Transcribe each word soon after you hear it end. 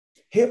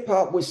Hip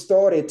hop was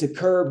started to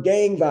curb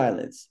gang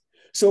violence.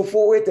 So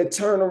for it to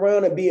turn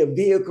around and be a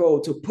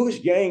vehicle to push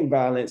gang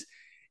violence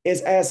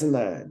is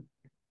asinine.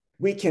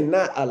 We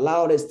cannot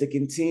allow this to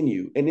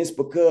continue. And it's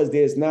because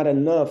there's not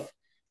enough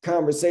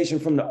conversation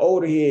from the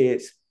older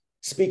heads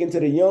speaking to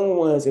the young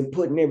ones and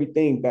putting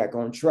everything back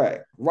on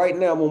track. Right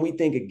now, when we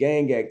think of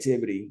gang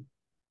activity,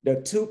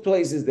 the two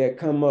places that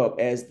come up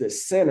as the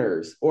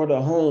centers or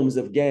the homes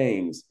of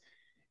gangs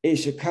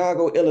is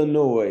Chicago,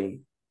 Illinois,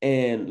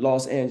 and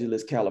Los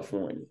Angeles,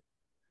 California.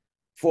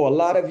 For a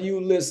lot of you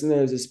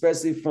listeners,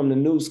 especially from the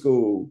new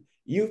school,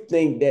 you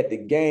think that the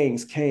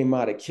gangs came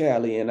out of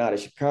Cali and out of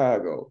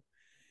Chicago.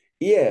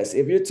 Yes,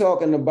 if you're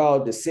talking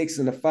about the 6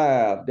 and the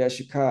 5, that's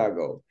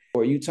Chicago.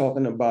 Or you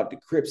talking about the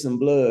Crips and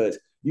Bloods,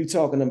 you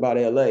talking about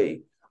LA.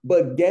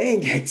 But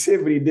gang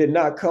activity did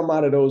not come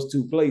out of those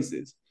two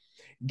places.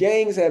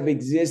 Gangs have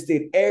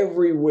existed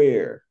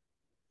everywhere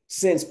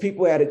since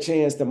people had a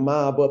chance to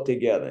mob up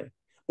together.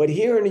 But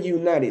here in the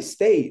United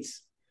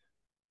States,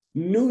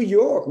 New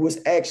York was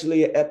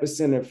actually an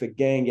epicenter for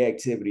gang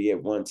activity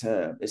at one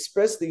time,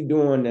 especially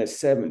during the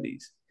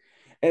 70s.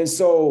 And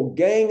so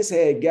gangs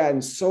had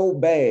gotten so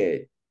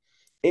bad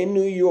in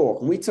New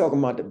York. We talking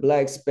about the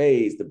Black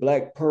Spades, the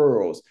Black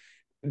Pearls,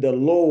 the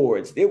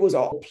Lords. It was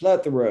a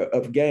plethora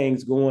of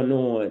gangs going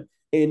on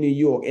in New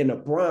York, and the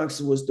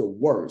Bronx was the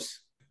worst.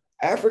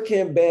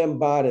 African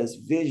Bambaata's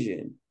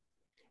vision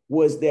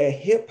was that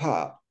hip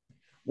hop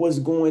was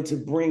going to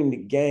bring the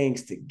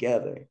gangs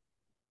together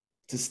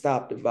to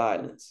stop the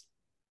violence.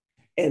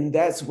 And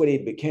that's what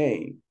it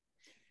became.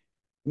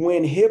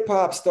 When hip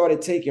hop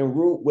started taking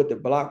root with the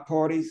block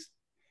parties,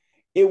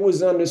 it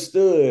was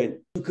understood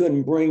you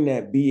couldn't bring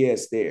that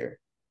BS there.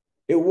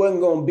 It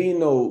wasn't going to be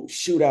no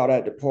shootout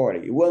at the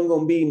party. It wasn't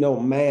going to be no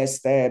mass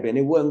stabbing.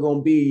 It wasn't going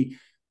to be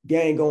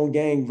gang on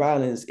gang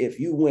violence if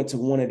you went to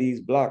one of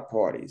these block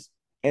parties.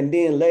 And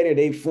then later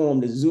they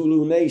formed the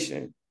Zulu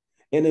Nation.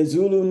 And the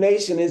Zulu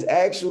Nation is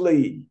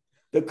actually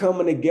the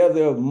coming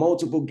together of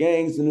multiple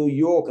gangs in New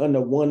York under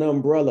one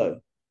umbrella,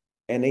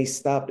 and they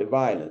stopped the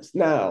violence.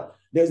 Now,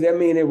 does that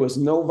mean there was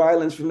no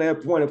violence from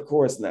that point? Of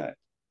course not.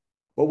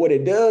 But what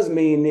it does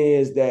mean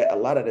is that a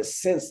lot of the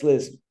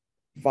senseless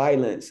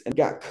violence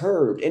got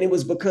curbed, and it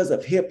was because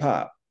of hip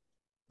hop.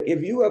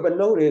 If you ever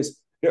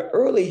notice, the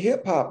early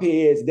hip hop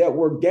heads that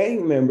were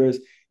gang members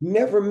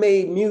never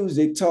made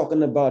music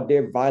talking about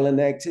their violent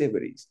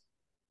activities.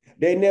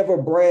 They never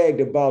bragged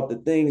about the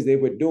things they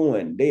were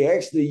doing. They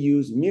actually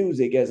used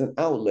music as an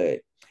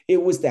outlet.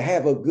 It was to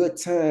have a good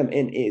time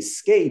and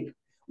escape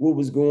what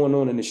was going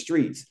on in the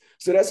streets.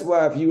 So that's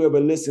why if you ever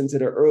listen to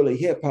the early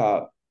hip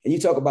hop and you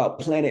talk about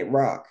Planet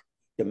Rock,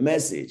 The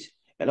Message,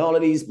 and all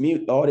this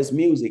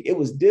music, it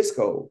was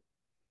disco.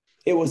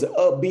 It was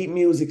upbeat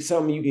music,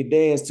 something you could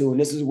dance to. And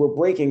this is where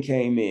breaking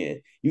came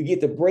in. You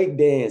get to break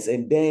dance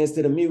and dance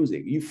to the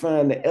music. You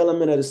find the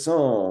element of the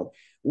song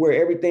where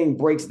everything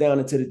breaks down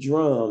into the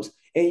drums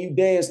and you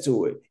dance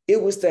to it. It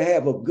was to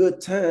have a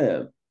good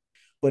time,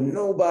 but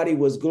nobody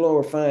was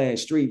glorifying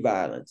street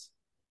violence.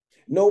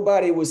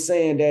 Nobody was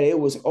saying that it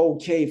was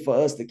okay for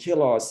us to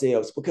kill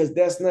ourselves, because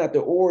that's not the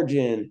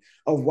origin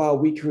of why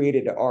we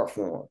created the art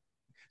form.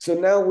 So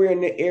now we're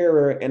in the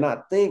era, and I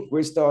think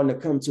we're starting to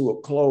come to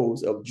a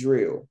close of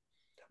drill.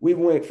 We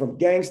went from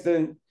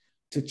gangster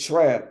to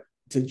trap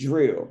to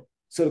drill.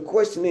 So the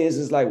question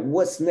is like,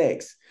 what's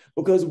next?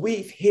 Because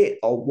we've hit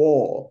a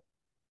wall.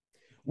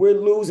 We're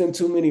losing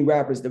too many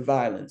rappers to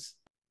violence.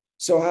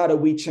 So how do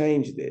we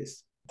change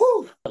this?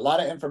 Whew, a lot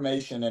of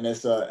information, and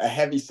it's a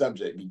heavy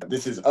subject.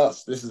 This is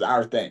us. This is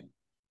our thing.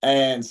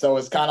 And so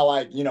it's kind of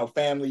like,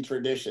 family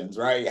traditions,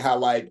 right? How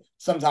like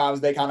sometimes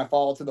they kind of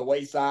fall to the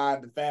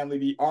wayside. The family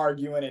be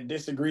arguing and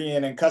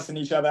disagreeing and cussing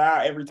each other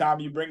out every time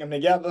you bring them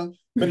together.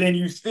 But then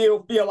you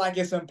still feel like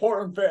it's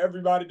important for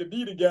everybody to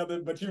be together,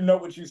 but you know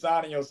what you're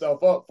signing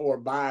yourself up for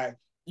by,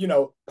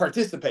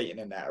 participating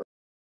in that.